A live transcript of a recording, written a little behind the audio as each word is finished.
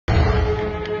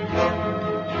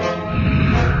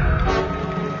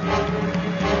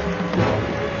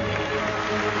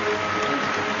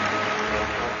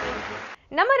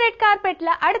நம்ம ரெட்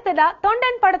கார்பெட்ல அடுத்ததா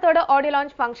தொண்டன் படத்தோட ஆடியோ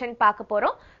லான்ச் ஃபங்க்ஷன் பார்க்க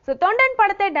போறோம். சோ தொண்டன்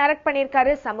படத்தை டைரக்ட்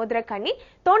பண்ணிருக்காரு சமுத்திரக்கனி.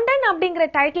 தொண்டன் அப்படிங்கிற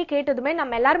டைட்டில் கேட்டதுமே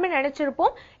நம்ம எல்லாருமே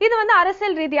நினைச்சிருப்போம் இது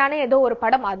அரசியல் ரீதியான ஏதோ ஒரு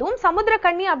படம், அதுவும்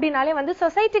சமுத்திரக்கனி அப்படின்னாலே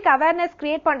சொசைட்டிக்கு அவேர்னஸ்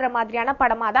கிரியேட் பண்ற மாதிரியான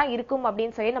படமா தான் இருக்கும்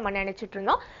அப்படின்னு சொல்லி நம்ம நினைச்சிட்டு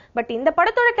இருந்தோம். பட் இந்த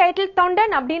படத்தோட டைட்டில்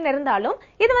தொண்டன் அப்படின்னு இருந்தாலும்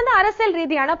இது அரசியல்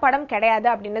ரீதியான படம் கிடையாது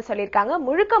அப்படின்னு சொல்லியிருக்காங்க.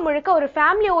 முழுக்க முழுக்க ஒரு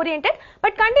ஃபேமிலி ஓரியன்டட்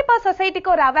பட் கண்டிப்பா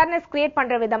சொசைட்டிக்கு ஒரு அவேர்னஸ் கிரியேட்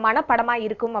பண்ற விதமான படமா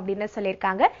இருக்கும் அப்படின்னு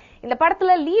சொல்லியிருக்காங்க. இந்த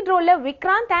படத்துல lead ரோல்ல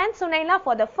Vikrant and சுனைலா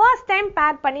for the first time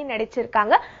பேர் பண்ணி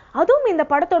நடிச்சிருக்காங்க. அதுவும் இந்த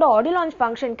படத்தோட ஆடியோ லான்ச்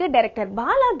ஃபங்க்ஷனுக்கு டைரக்டர்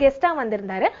பாலா கெஸ்டா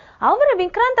வந்திருந்தாரு. அவரு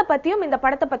விக்ராந்த பத்தியும் இந்த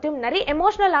படத்தை பத்தியும் நிறைய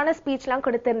எமோஷனலான ஸ்பீச் எல்லாம்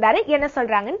கொடுத்திருந்தாரு. என்ன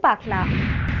சொல்றாங்கன்னு பார்க்கலாம்.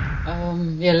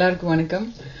 எல்லாருக்கும் வணக்கம்.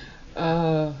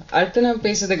 அடுத்து நான்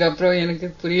பேசுறதுக்கு அப்புறம் எனக்கு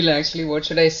புரியல actually what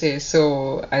should I say. So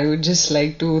I would just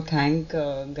like to thank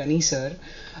Ghani sir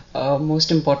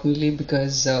most importantly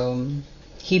because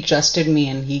he trusted me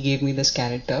and he gave me this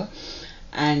character,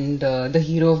 and the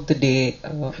hero of the day,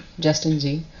 Justin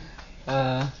ji,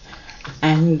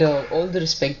 and all the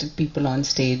respected people on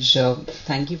stage,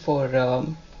 thank you for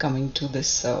coming to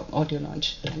this audio launch.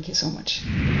 Thank you so much.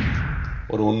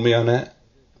 ஒரு உண்மையான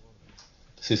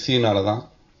சிசினால தான்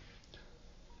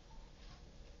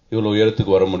இவ்வளோ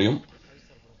உயரத்துக்கு வர முடியும்.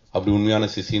 அப்படி உண்மையான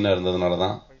சிசினா இருந்ததுனால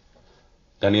தான்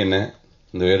கனி என்ன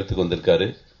இந்த உயரத்துக்கு வந்திருக்காரு.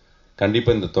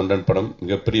 கண்டிப்பாக இந்த தொண்டன் படம்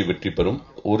மிகப்பெரிய வெற்றி பெறும்.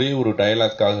 ஒரே ஒரு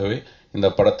டயலாக்காகவே இந்த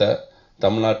படத்தை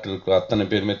தமிழ்நாட்டில் இருக்கிற அத்தனை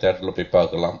பேருமே தியேட்டரில் போய்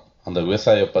பார்க்கலாம். அந்த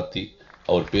விவசாய பற்றி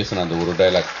அவர் பேசின அந்த ஒரு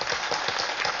டயலாக்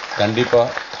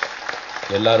கண்டிப்பாக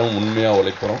எல்லாரும் உண்மையாக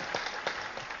உழைக்கிறோம்.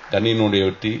 கண்ணியினுடைய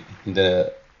வெற்றி இந்த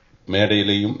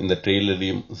மேடையிலையும் இந்த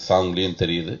ட்ரெயிலர்லையும் சாங்லேயும்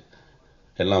தெரியுது.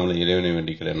 எல்லாம் இறைவனை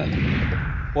வேண்டிக்கிறேன். நான்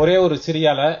ஒரே ஒரு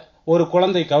சிரியால ஒரு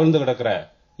குழந்தை கவிழ்ந்து கிடக்கிற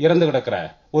இறந்து கிடக்கிற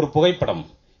ஒரு புகைப்படம்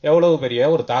எவ்வளவு பெரிய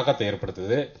ஒரு தாக்கத்தை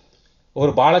ஏற்படுத்துது.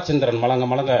 ஒரு பாலச்சந்திரன்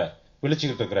மலங்க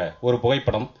விழிச்சுக்கிட்டு இருக்கிற ஒரு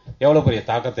புகைப்படம் எவ்வளவு பெரிய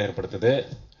தாக்கத்தை ஏற்படுத்துது.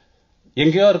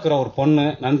 எங்கேயோ இருக்கிற ஒரு பொண்ணு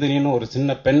நந்தினின்னு ஒரு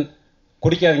சின்ன பெண்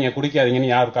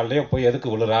குடிக்காதீங்கன்னு யார் காலையோ போய் எதுக்கு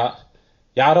விழுறா.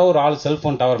 யாரோ ஒரு ஆள்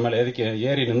செல்போன் டவர் மேல எதுக்கு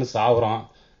ஏறி நின்று சாவுறான்.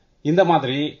 இந்த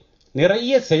மாதிரி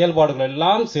நிறைய செயல்பாடுகள்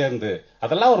எல்லாம் சேர்ந்து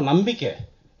அதெல்லாம் ஒரு நம்பிக்கை.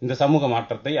 இந்த சமூக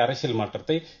மாற்றத்தை அரசியல்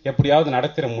மாற்றத்தை எப்படியாவது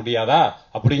நடத்திட முடியாதா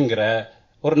அப்படிங்கிற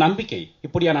ஒரு நம்பிக்கை.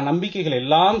 இப்படியான நம்பிக்கைகள்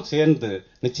எல்லாம் சேர்ந்து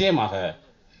நிச்சயமாக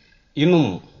இன்னும்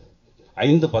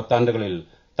 5-10 ஆண்டுகளில்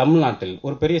தமிழ்நாட்டில்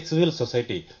ஒரு பெரிய சிவில்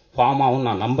சொசைட்டி ஃபார்ம் ஆகும்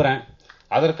நான் நம்புறேன்.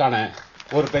 அதற்கான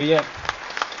ஒரு பெரிய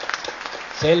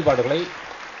செயல்பாடுகளை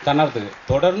தனது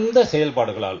தொடர்ந்த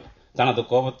செயல்பாடுகளால் தனது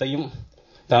கோபத்தையும்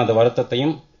தனது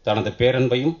வருத்தத்தையும் தனது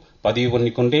பேரன்பையும் பதிவு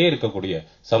பண்ணிக்கொண்டே இருக்கக்கூடிய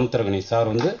சமுத்திரகனி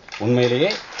சார்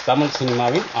உண்மையிலேயே தமிழ்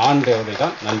சினிமாவின் ஆண் தேவதை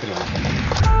தான். நன்றி, வணக்கம்.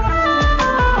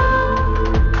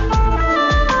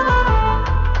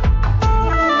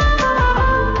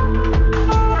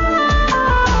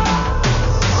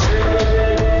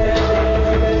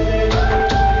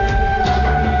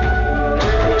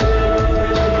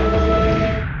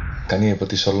 கனியை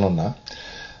பற்றி சொல்லணும்னா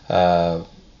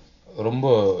ரொம்ப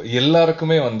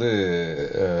எல்லாருக்குமே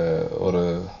ஒரு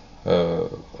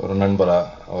ஒரு நண்பரா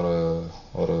ஒரு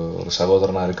ஒரு ஒரு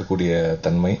சகோதரனா இருக்கக்கூடிய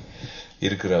தன்மை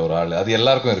இருக்கிற ஒரு ஆள். அது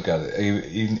எல்லாருக்கும் இருக்காது.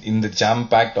 இந்த ஜாம்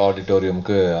பேக்ட்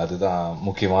ஆடிட்டோரியமுக்கு அதுதான்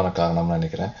முக்கியமான காரணம்னு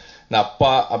நினைக்கிறேன். இந்த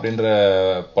அப்பா அப்படின்ற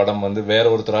படம் வேற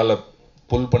ஒருத்தரால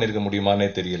புல் பண்ணிருக்க முடியுமானே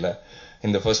தெரியல.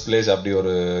 இந்த ஃபர்ஸ்ட் பிளேஸ் அப்படி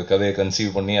ஒரு கதையை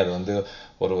கன்சீவ் பண்ணி அதை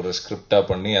ஒரு ஸ்கிரிப்டா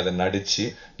பண்ணி அதை நடிச்சு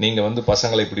நீங்க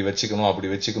பசங்களை இப்படி வச்சுக்கணும் அப்படி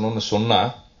வச்சுக்கணும்னு சொன்னா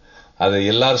அதை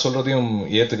எல்லாரும் சொல்றதையும்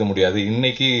ஏத்துக்க முடியாது.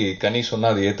 இன்னைக்கு கனி சொன்னா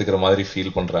அதை ஏத்துக்கிற மாதிரி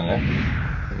ஃபீல் பண்றாங்க.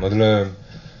 முதல்ல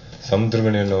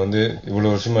சமுத்திரகனியில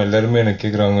இவ்வளவு வருஷமா எல்லாருமே எனக்கு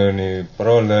கேக்குறாங்க, நீ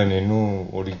பரவாயில்ல, நீ இன்னும்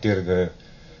ஓடிக்கிட்டே இருக்க,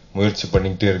 முயற்சி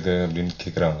பண்ணிக்கிட்டே இருக்க அப்படின்னு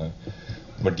கேக்குறாங்க.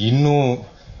 பட்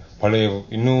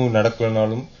இன்னும்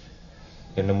நடக்கலனாலும்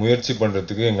என்ன முயற்சி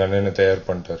பண்றதுக்கு எங்க அண்ணனை தயார்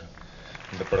பண்ணிட்டாரு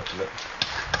இந்த படத்துல.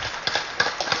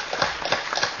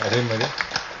 அதே மாதிரி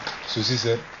சுசி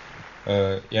சார்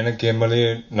எனக்கு என் மேலேயே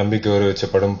நம்பிக்கை வர வச்ச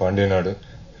படம் பாண்டிய நாடு.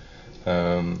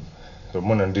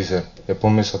 ரொம்ப நன்றி சார்,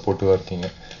 எப்பவுமே சப்போர்ட்டிவா இருக்கீங்க.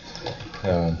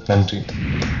 நன்றி.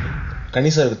 கனி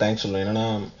சாருக்கு தேங்க்ஸ் சொல்லுவேன். என்னன்னா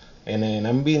என்னை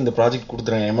நம்பி இந்த ப்ராஜெக்ட்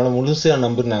கொடுத்துறாங்க. என் மேலே முழுசா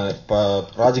நம்பிருந்தாங்க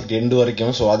ப்ராஜெக்ட் எண்டு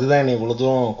வரைக்கும். ஸோ அதுதான் என்னை இவ்வளோ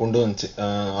தூரம் கொண்டு வந்துச்சு.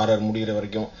 ஆர்ஆர் முடிகிற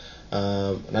வரைக்கும்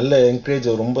நல்ல என்கரேஜ்,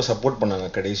 ரொம்ப சப்போர்ட் பண்ணாங்க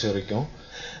கடைசி வரைக்கும்.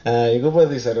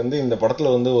 யுகபாரதி சார் இந்த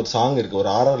படத்துல ஒரு சாங் இருக்கு,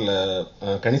 ஒரு ஆர்ஆர்ல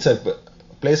கனி சார்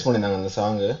பிளேஸ் பண்ணியிருந்தாங்க அந்த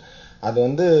சாங்கு.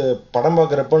 அது படம்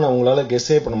பார்க்குறப்ப நான் உங்களால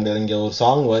கெஸ்ஸே பண்ண முடியாது இங்க ஒரு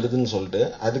சாங் வருதுன்னு சொல்லிட்டு.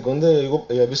 அதுக்கு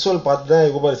விஷுவல் பார்த்து தான்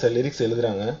யுகபாரதி சார் லிரிக்ஸ்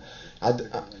எழுதுறாங்க. அது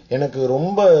எனக்கு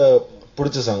ரொம்ப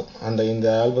பிடிச்ச சாங் இந்த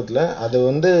ஆல்பத்துல.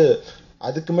 அது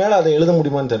அதுக்கு மேல அதை எழுத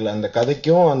முடியுமான்னு தெரியல. அந்த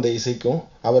கதைக்கும் அந்த இசைக்கும்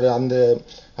அவர் அந்த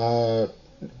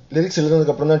லிரிக்ஸ்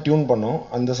எழுதுனதுக்கு அப்புறம் தான் டியூன் பண்ணோம்.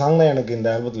 அந்த சாங் தான் எனக்கு இந்த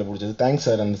ஆல்பத்தில் பிடிச்சது. தேங்க்ஸ்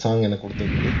சார் அந்த சாங் எனக்கு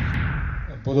கொடுத்தது.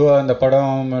 பொதுவாக அந்த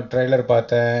படம் ட்ரெய்லர்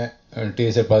பார்த்தேன்,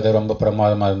 டீசர் பார்த்தேன், ரொம்ப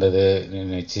பிரமாதமாக இருந்தது.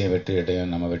 நிச்சயம் வெற்றி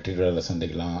அடையும், நம்ம வெற்றிகளை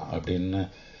சந்திக்கலாம் அப்படின்னு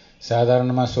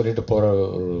சாதாரணமாக சொல்லிட்டு போகிற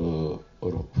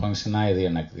ஒரு ஃபங்க்ஷனாக இது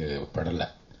எனக்கு படலை.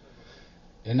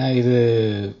 ஏன்னா இது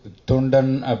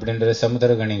தொண்டன் அப்படின்ற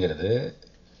சமுத்திரகனிங்கிறது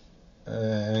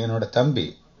என்னோட தம்பி.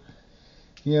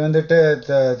 இங்கே வந்துட்டு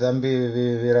தம்பி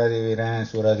வீராதி வீரன்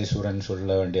சூராதி சூரன்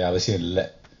சொல்ல வேண்டிய அவசியம் இல்லை.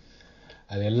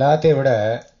 அது எல்லாத்தையும் விட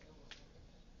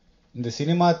இந்த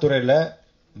சினிமா துறையில்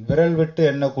விரல் விட்டு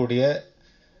எண்ணக்கூடிய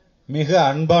மிக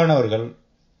அன்பானவர்கள்,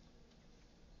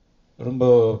 ரொம்ப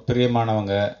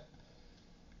பிரியமானவங்க,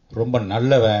 ரொம்ப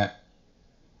நல்லவன்,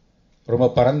 ரொம்ப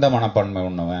பரந்த மனப்பான்மை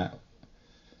உண்ணவன்,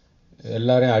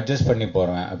 எல்லாரையும் அட்ஜஸ்ட் பண்ணி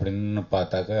போகிறவன் அப்படின்னு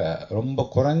பார்த்தாக்க ரொம்ப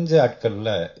குறைஞ்ச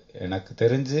ஆட்களில் எனக்கு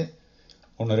தெரிஞ்சு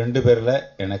 1-2 பேரில்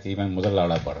எனக்கு இவன் முதல்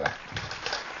ஆளாக படுறான்.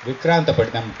 விக்ராந்தை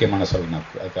பற்றி தான் முக்கியமான சொல்லணும்,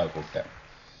 அதுக்காக கூப்பிட்டேன்.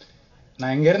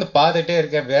 நான் இங்கேருந்து பார்த்துட்டே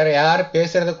இருக்கேன், வேற யார்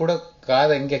பேசுறத கூட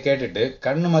காதை இங்கே கேட்டுட்டு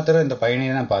கண்ணு மாத்திரம் இந்த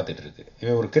பையனையே தான் பார்த்துட்டு இருக்கு.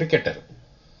 இவன் ஒரு கிரிக்கெட்டர்.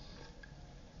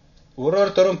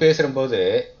 ஒருத்தரும் பேசும்போது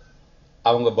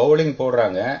அவங்க பவுலிங்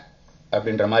போடுறாங்க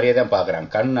அப்படின்ற மாதிரியே தான் பார்க்குறாங்க.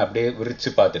 கண் அப்படியே விரிச்சு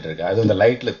பார்த்துட்டு இருக்கு. அது இந்த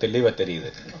லைட்ல தெளிவாக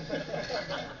தெரியுது.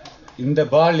 இந்த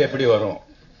பால் எப்படி வரும்,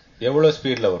 எவ்வளோ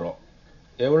ஸ்பீடில் வரும்,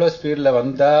 எவ்வளோ ஸ்பீடில்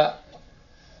வந்தால்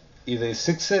இது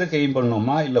 6ருக்கு எய்ம்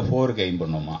பண்ணுமா இல்லை 4க்கு எய்ம்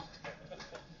பண்ணுமா,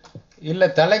 இல்லை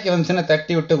தலைக்கு வந்துச்சுன்னா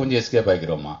தட்டி விட்டு கொஞ்சம் எஸ்கேப்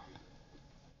ஆகிக்கிறோமா.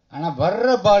 ஆனால் வர்ற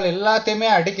பால் எல்லாத்தையுமே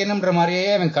அடிக்கணுன்ற மாதிரியே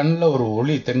அவன் கண்ணில் ஒரு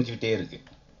ஒளி தெரிஞ்சுக்கிட்டே இருக்கு.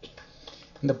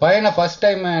 இந்த பையனை ஃபர்ஸ்ட்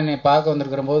டைம் என்னை பார்க்க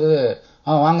வந்திருக்கிற போது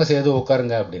வாங்க சேது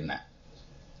உட்காருங்க அப்படின்னேன்.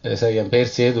 சார் என்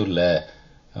பேர் சேது இல்லை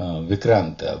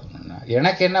விக்ராந்த் அப்படின்னா.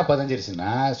 எனக்கு என்ன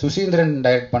பதிஞ்சிருச்சுன்னா, சுசீந்திரன்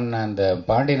டைரக்ட் பண்ண அந்த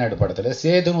பாண்டிய நாடு படத்தில்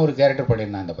சேதுன்னு ஒரு கேரக்டர்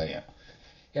பண்ணியிருந்தான் அந்த பையன்.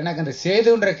 எனக்கு அந்த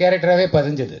சேதுன்ற கேரக்டராகவே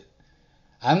பதிஞ்சது.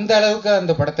 அந்த அளவுக்கு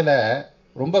அந்த படத்தில்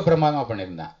ரொம்ப பிரமாதமாக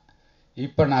பண்ணியிருந்தான்.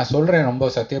 இப்போ நான் சொல்கிறேன் ரொம்ப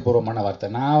சத்தியபூர்வமான வார்த்தை.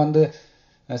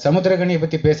 நான் சமுத்திரகனியை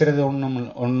பற்றி பேசுறது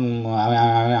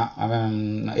அவன்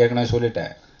ஏற்கனவே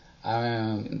சொல்லிட்டேன்.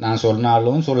 அவன் நான்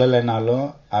சொன்னாலும் சொல்லலைனாலும்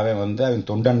அவன் அவன்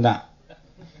தொண்டன் தான்,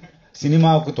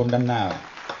 சினிமாவுக்கு தொண்டன் தான்,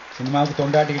 சினிமாவுக்கு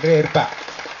தொண்டாட்டிக்கிட்டே இருப்பான்.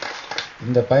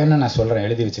 இந்த பையனை நான் சொல்கிறேன்,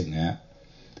 எழுதி வச்சுங்க.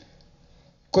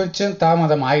 கொஞ்சம்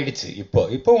தாமதம் ஆயிடுச்சு.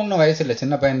 இப்போ ஒன்றும் வயசு இல்லை,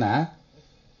 சின்ன பையன்தான்.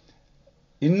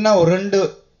 இன்னும் ஒரு 2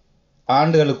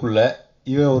 ஆண்டுகளுக்குள்ள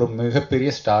இவன் ஒரு மிகப்பெரிய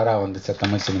ஸ்டாரா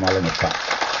தமிழ் சினிமாவில் நிற்பான்.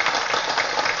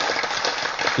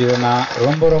 இதை நான்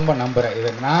ரொம்ப ரொம்ப நம்புறேன்.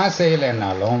 இதை நான்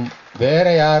செய்யலைன்னாலும் வேற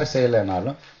யார்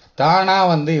செய்யலைன்னாலும் தானா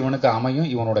இவனுக்கு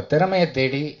அமையும். இவனோட திறமையை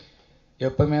தேடி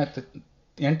எப்பவுமே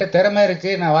என்கிட்ட திறமை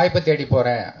இருக்கு, நான் வாய்ப்பை தேடி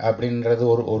போறேன் அப்படின்றது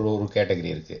ஒரு கேட்டகரி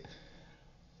இருக்கு.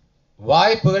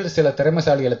 வாய்ப்புகள் சில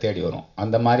திறமைசாலிகளை தேடி வரும்.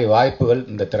 அந்த மாதிரி வாய்ப்புகள்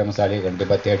இந்த திறமைசாலியை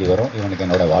கண்டிப்பா தேடி வரும். இவனுக்கு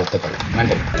என்னோட வாழ்த்துக்கள்.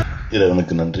 நன்றி.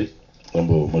 இறைவனுக்கு நன்றி.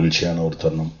 ரொம்ப மகிழ்ச்சியான ஒரு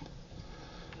தருணம்.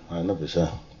 என்ன பேச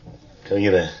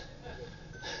கவிஞரே,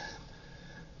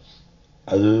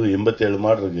 அது 87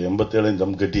 மாடு இருக்கு, 87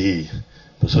 தம் கட்டி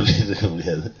இப்போ சொல்லிட்டு இருக்க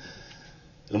முடியாது.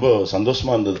 ரொம்ப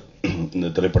சந்தோஷமா இருந்தது இந்த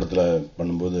திரைப்படத்தில்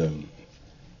பண்ணும்போது.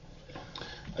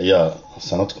 ஐயா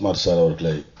சனத்குமார் சார்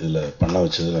அவர்களை இதில் பண்ண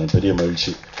வச்சது எனக்கு பெரிய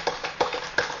மகிழ்ச்சி.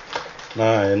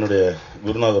 நான் என்னுடைய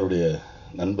குருநாதருடைய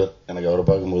நண்பர், எனக்கு அவரை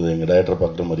பார்க்கும்போது எங்கள் டைரக்டரை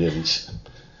பார்க்குற மாதிரியே இருந்துச்சு.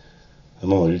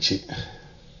 ரொம்ப மகிழ்ச்சி.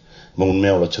 ரொம்ப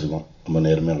உண்மையாக உழைச்சிருக்கோம், ரொம்ப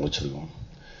நேர்மையாக உழைச்சிருக்கோம்.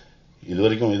 இது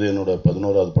வரைக்கும் இது என்னோட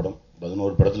 11வது படம்.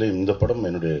 11 படத்துலேயும் இந்த படம்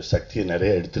என்னுடைய சக்தியை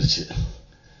நிறைய எடுத்துருச்சு.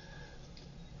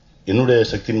 என்னுடைய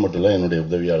சக்தின்னு மட்டும் இல்லை, என்னுடைய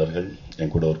உதவியாளர்கள்,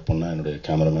 என் கூட ஒர்க் பண்ண என்னுடைய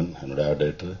கேமராமேன், என்னுடைய ஆர்ட்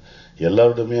டைரக்டர்,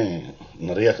 எல்லாருடையுமே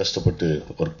நிறைய கஷ்டப்பட்டு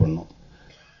ஒர்க் பண்ணோம்.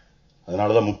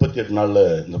 அதனால தான் 38 நாளில்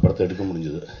இந்த படத்தை எடுக்க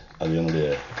முடிஞ்சது. அது என்னுடைய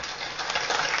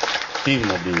டீம்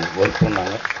அப்படி ஒர்க்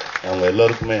பண்ணாங்க. அவங்க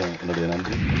எல்லாருக்குமே என்னுடைய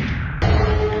நன்றி.